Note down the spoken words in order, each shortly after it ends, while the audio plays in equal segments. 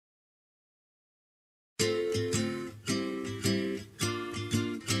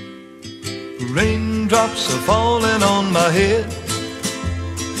Raindrops are falling on my head,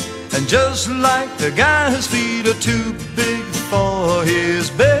 and just like the guy whose feet are too big for his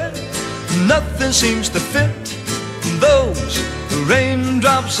bed, nothing seems to fit. Those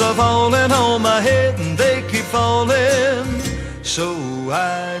raindrops are falling on my head, and they keep falling. So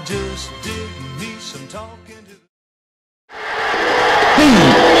I just did me some talking to.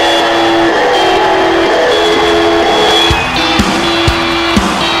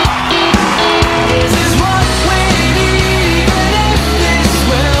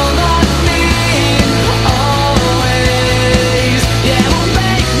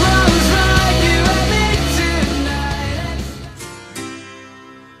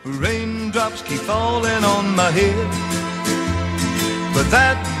 Raindrops keep falling on my head, but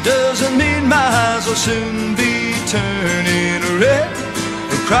that doesn't mean my eyes will soon be turning red.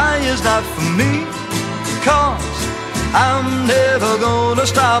 The cry is not for me, 'cause I'm never gonna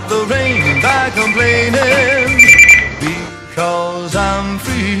stop the rain by complaining, because I'm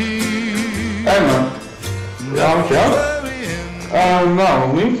free. Hé man, ja met jou? Nou,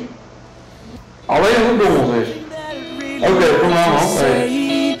 nog niet. Alleen als het Dommelsch is. Oké, kom maar man.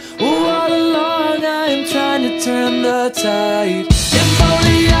 All along I am trying to turn the tide.